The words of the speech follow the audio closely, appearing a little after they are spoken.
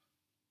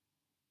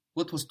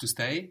What was to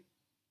stay?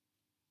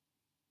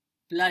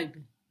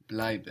 Bleiben.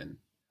 Bleiben.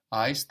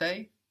 I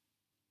stay?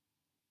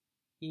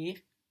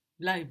 Ich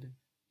bleibe.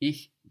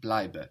 Ich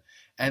bleibe.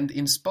 And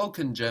in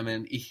spoken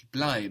German, ich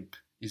bleib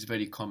is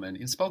very common.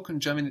 In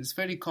spoken German, it's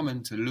very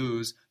common to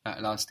lose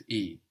that last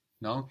E.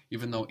 No?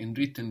 Even though in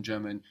written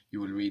German, you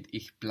will read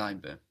ich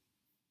bleibe.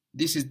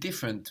 This is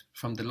different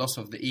from the loss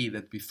of the E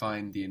that we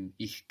find in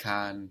ich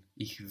kann,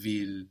 ich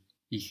will,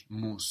 ich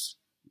muss.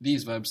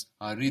 These verbs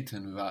are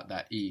written without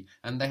that E,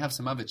 and they have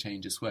some other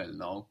change as well,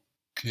 no?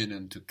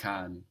 Können to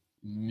kann,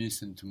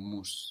 müssen to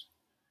muss,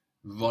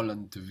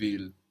 wollen to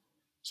will.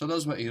 So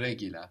those were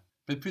irregular.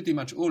 But pretty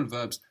much all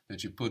verbs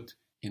that you put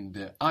in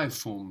the I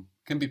form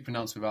can be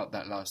pronounced without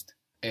that last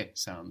E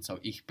sound. So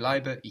ich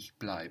bleibe, ich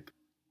bleib.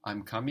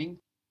 I'm coming.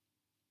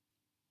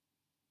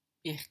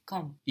 Ich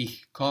komm.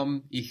 Ich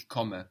komm, ich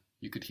komme.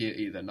 You could hear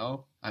either,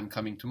 no? I'm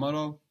coming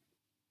tomorrow.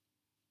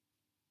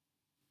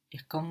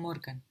 Ich komm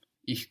morgen.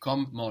 Ich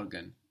komm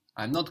morgen.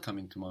 I'm not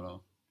coming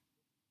tomorrow.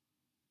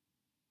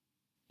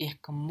 Ich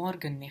komm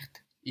morgen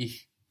nicht.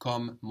 Ich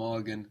komm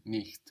morgen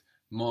nicht.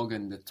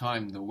 Morgen, the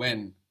time, the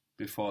when,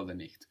 before the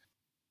nicht.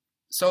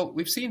 So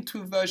we've seen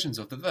two versions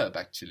of the verb,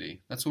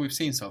 actually. That's all we've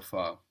seen so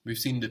far. We've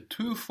seen the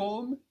to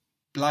form,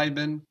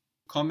 bleiben,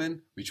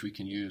 kommen, which we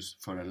can use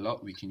for a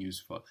lot. We can use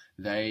for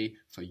they,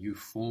 for you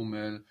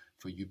formal,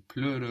 for you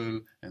plural,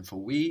 and for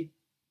we.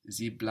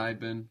 Sie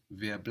bleiben,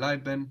 wir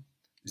bleiben.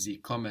 Sie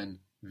kommen,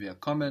 wir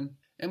kommen.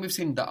 And we've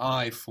seen the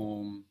I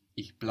form,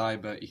 ich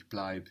bleibe, ich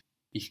bleib,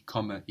 ich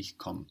komme, ich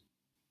komm.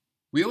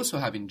 We also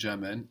have in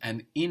German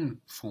an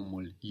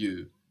informal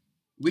you,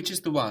 which is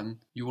the one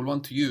you will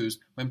want to use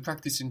when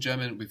practicing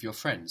German with your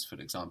friends,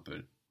 for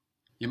example.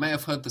 You may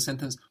have heard the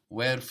sentence,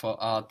 Wherefore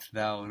art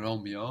thou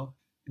Romeo?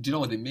 Do you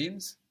know what it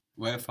means?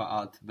 Wherefore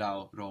art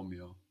thou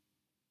Romeo?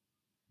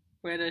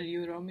 Where are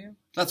you, Romeo?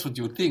 That's what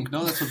you would think,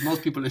 no? That's what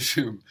most people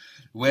assume.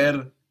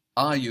 Where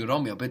are you,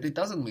 Romeo? But it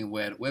doesn't mean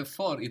where.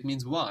 Wherefore, it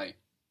means why.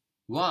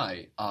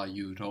 Why are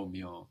you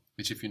Romeo?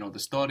 Which, if you know the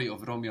story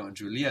of Romeo and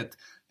Juliet,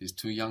 these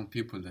two young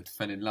people that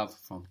fell in love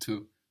from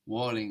two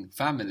warring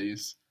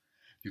families,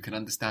 you can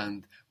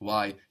understand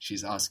why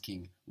she's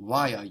asking,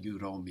 why are you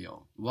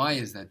Romeo? Why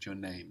is that your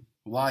name?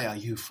 Why are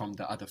you from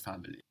the other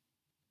family?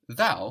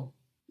 Thou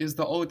is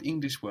the Old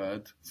English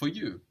word for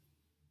you.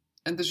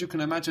 And as you can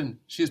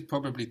imagine, she is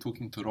probably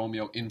talking to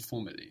Romeo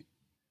informally.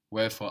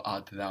 Wherefore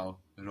art thou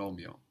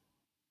Romeo?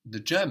 The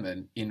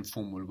German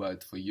informal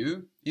word for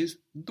you is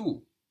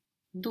du.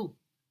 Du.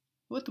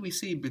 What do we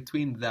see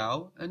between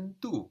thou and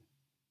du?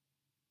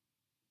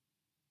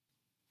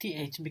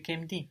 TH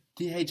became D.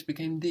 TH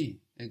became D,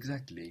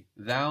 exactly.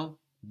 Thou,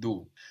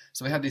 du.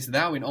 So we have this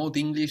thou in Old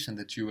English, and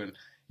that you will,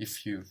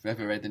 if you've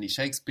ever read any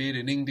Shakespeare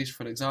in English,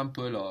 for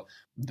example, or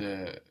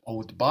the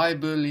Old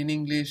Bible in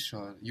English,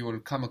 or you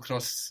will come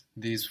across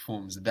these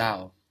forms,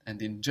 thou.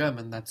 And in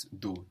German, that's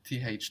du,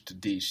 TH to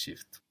D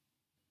shift.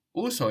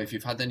 Also, if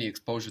you've had any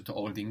exposure to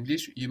Old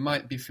English, you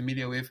might be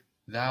familiar with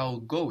thou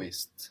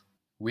goest.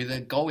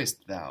 Whither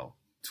goest thou?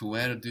 To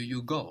where do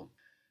you go?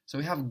 So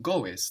we have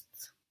goest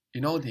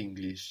in Old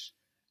English.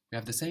 We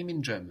have the same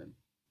in German.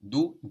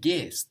 Du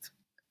gehst.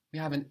 We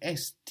have an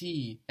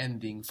st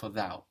ending for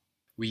thou.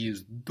 We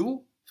use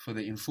du for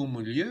the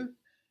informal you,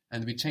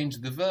 and we change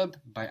the verb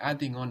by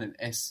adding on an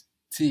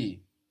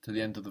st to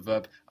the end of the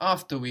verb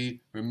after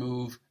we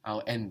remove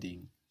our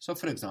ending. So,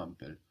 for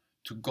example,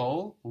 to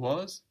go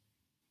was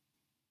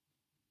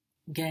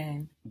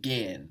Gehen.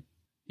 gehen.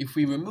 If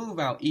we remove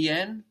our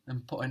en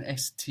and put an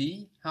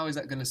st, how is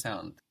that going to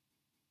sound?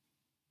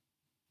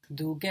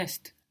 Du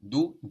gehst.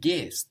 Du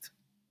gehst.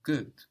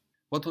 Good.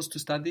 What was to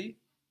study?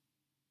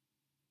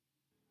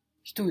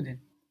 Studien.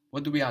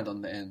 What do we add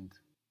on the end?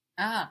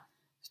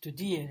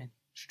 Studieren.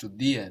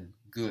 Studieren.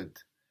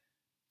 Good.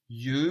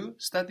 You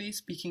study,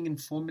 speaking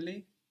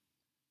informally?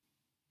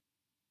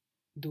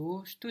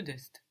 Du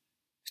studierst.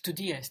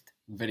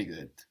 Very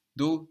good.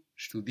 Du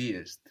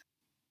studierst.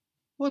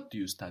 What do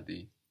you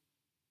study?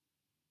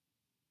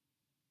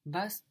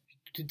 Was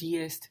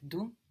studierst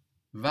du?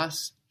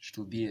 Was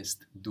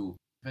studierst du?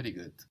 Very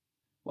good.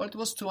 What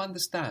was to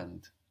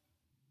understand?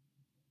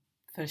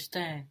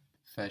 Verstehen.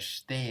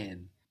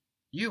 Verstehen.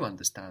 You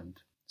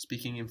understand,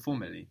 speaking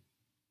informally.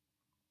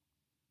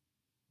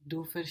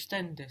 Du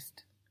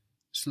verstehst.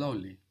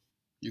 Slowly.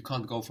 You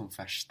can't go from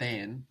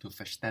verstehen to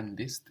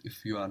verständigst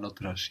if you are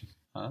not rushing.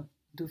 Huh?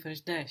 Du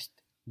verstehst.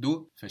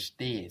 Du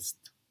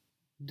verstehst.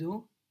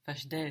 Du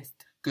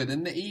verstehst. Good.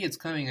 And the E is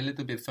coming a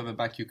little bit further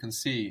back. You can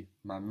see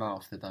my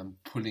mouth that I'm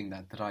pulling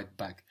that right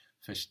back.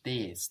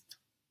 Verstehst.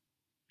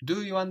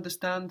 Do you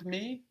understand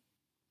me?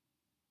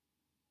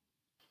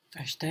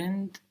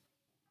 Verstehend?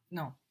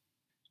 No.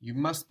 You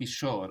must be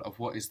sure of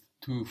what is the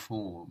to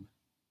form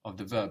of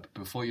the verb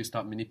before you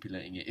start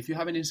manipulating it. If you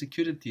have an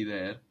insecurity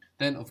there,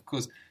 then of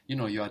course,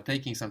 you are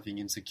taking something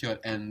insecure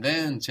and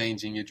then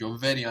changing it. You're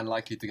very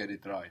unlikely to get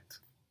it right.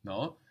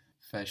 No?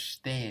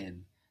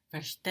 Verstehen.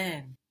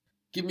 Verstehen.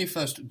 Give me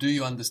first, do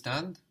you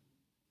understand?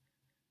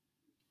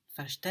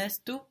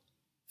 Verstehst du?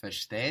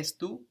 Verstehst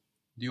du?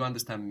 Do you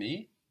understand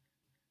me?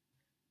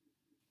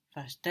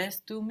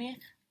 Verstehst du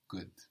mich?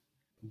 Good.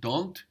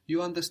 Don't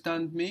you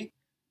understand me?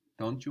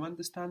 Don't you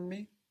understand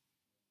me?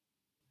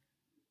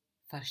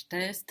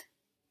 Verstehst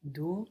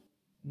du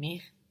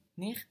mich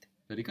nicht?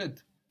 Very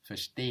good.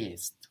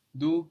 Verstehst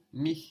du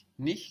mich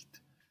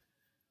nicht?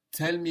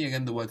 Tell me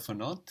again the word for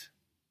not.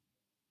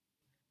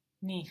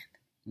 Nicht.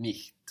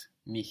 Nicht.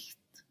 Nicht.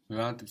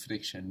 Without the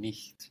friction.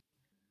 Nicht.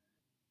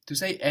 To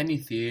say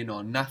anything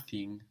or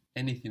nothing,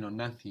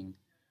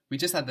 we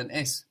just add an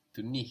S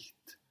to nicht.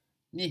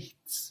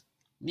 Nichts.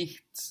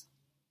 Nichts.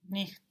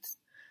 Nichts.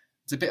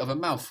 It's a bit of a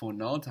mouthful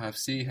now to have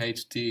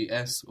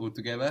C-H-T-S all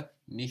together.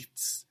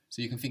 Nichts.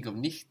 So you can think of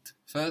nicht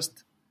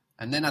first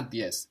and then add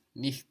the S.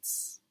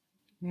 Nichts.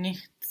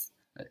 Nichts.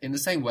 In the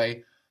same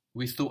way,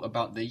 we thought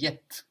about the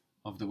yet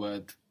of the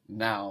word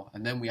now,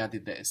 and then we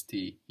added the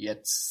st,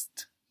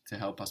 jetzt, to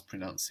help us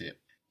pronounce it.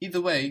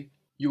 Either way,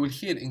 you will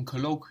hear in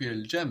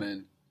colloquial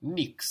German,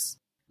 nix,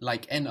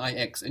 like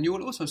N-I-X, and you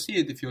will also see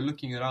it if you're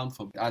looking around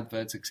for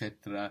adverts,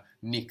 etc.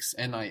 Nix,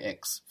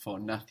 N-I-X, for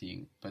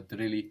nothing, but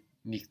really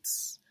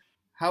nichts.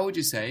 How would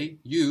you say,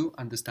 you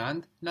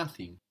understand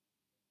nothing?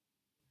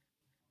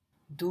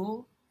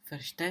 Du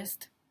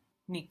verstehst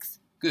nichts.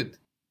 Good.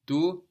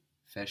 Du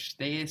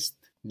verstehst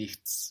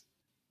nichts,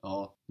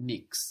 or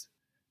nix.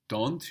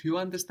 Don't you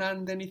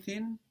understand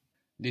anything?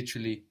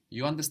 Literally,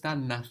 you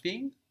understand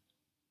nothing?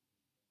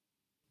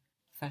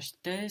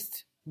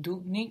 Verstehst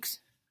du nichts?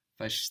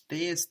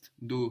 Verstehst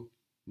du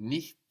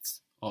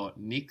nichts or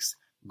nix?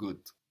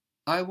 Good.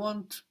 I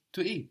want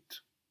to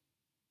eat.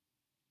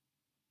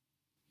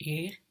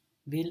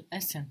 Will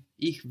essen.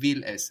 Ich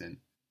will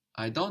essen.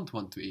 I don't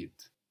want to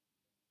eat.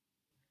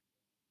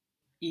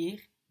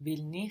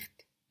 Will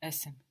nicht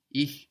essen.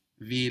 Ich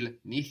will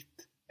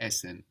nicht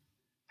essen.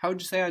 How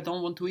would you say I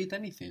don't want to eat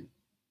anything?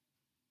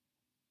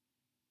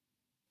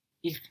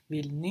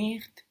 Will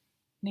nicht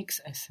nix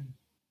essen.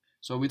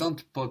 So we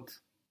don't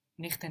put,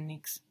 Nicht ein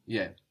nix.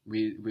 yeah,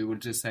 we will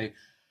just say,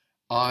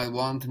 I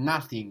want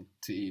nothing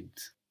to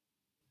eat.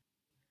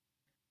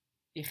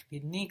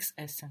 Will nix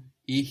essen.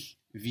 Ich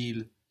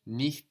will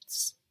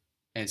nichts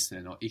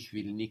essen, or ich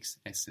will nix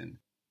essen.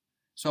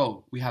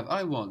 So, we have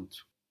I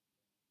want.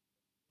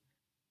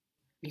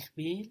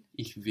 Will.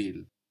 Ich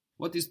will.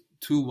 What is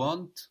to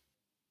want?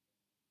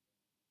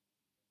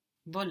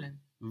 Wollen.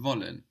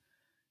 Wollen.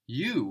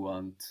 You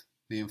want,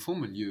 the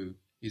informal you,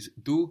 is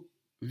du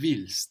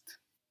willst.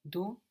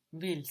 Du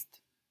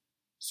willst.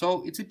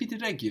 So, it's a bit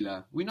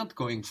irregular. We're not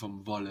going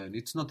from wollen.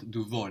 It's not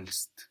du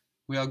wollst.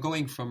 We are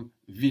going from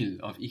will,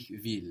 of ich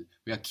will.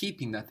 We are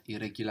keeping that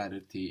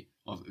irregularity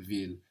of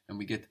will, and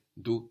we get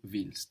du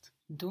willst.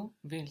 Du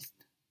willst.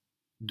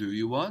 Do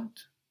you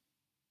want?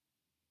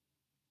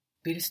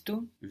 Willst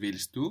du?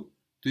 Willst du?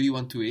 Do you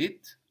want to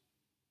eat?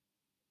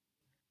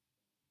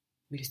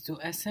 Willst du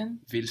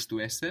essen? Willst du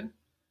essen?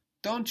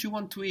 Don't you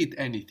want to eat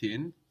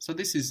anything? So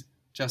this is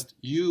just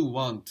you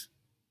want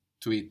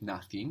to eat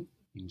nothing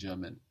in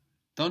German.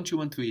 Don't you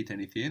want to eat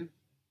anything?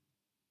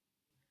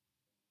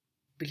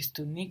 Willst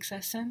du nix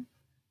essen?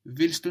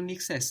 Willst du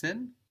nichts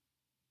essen?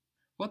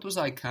 What was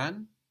I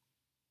can?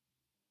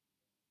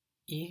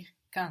 Ich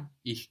kann.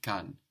 Ich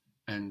kann.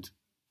 And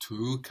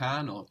to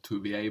can, or to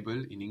be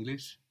able in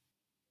English?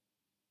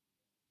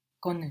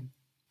 Können.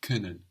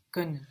 Können.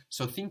 Können.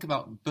 So think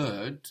about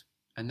bird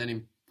and then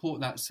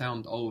import that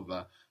sound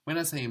over. When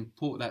I say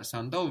import that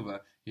sound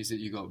over, is that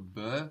you go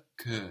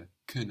k,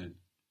 können.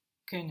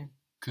 Können.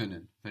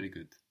 Können. Very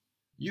good.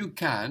 You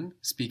can,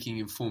 speaking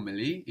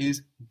informally,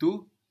 is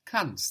du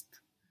kannst.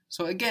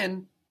 So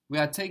again, we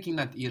are taking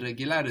that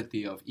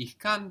irregularity of ich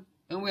kann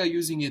and we are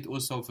using it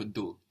also for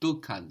du. Du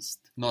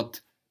kannst,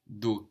 not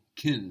du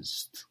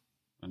kannst.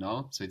 You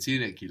know? So it's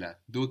irregular.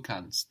 Du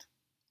kannst.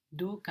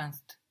 Du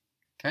kannst.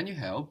 Can you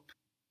help?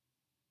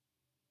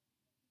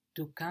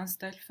 Du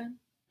kannst helfen?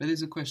 That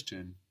is a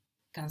question.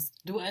 Kannst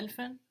du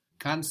helfen?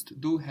 Kannst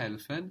du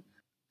helfen?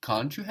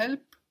 Can't you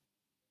help?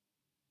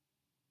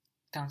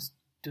 Kannst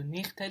du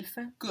nicht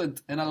helfen?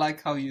 Good. And I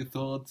like how you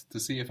thought to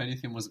see if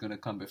anything was going to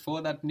come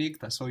before that,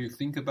 Nick. I saw you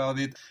think about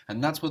it.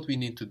 And that's what we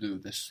need to do.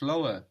 The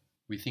slower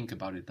we think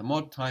about it, the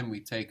more time we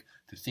take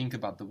to think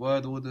about the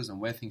word orders and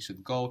where things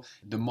should go,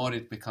 the more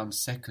it becomes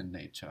second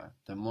nature.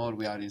 The more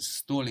we are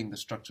installing the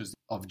structures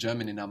of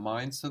German in our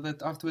minds so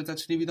that afterwards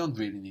actually we don't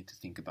really need to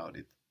think about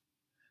it.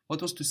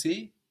 What was to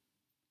see?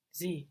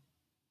 Sie.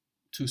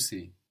 To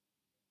see.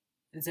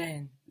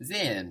 Sehen.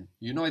 Sehen.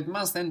 You know it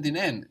must end in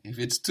N if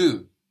it's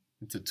two.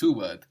 It's a two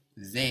word.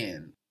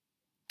 Sehen.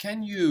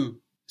 Can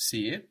you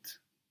see it?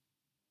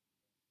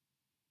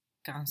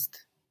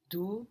 Kannst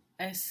du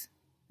es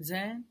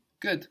sehen?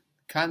 Good.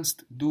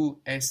 Kannst du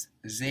es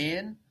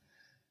sehen?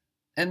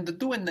 And the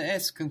du and the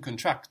s can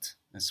contract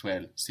as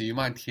well. So you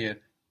might hear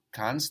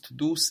kannst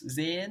du's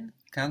sehen?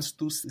 Kannst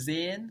du's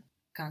sehen?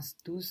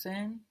 Kannst du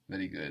sehen?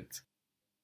 Very good.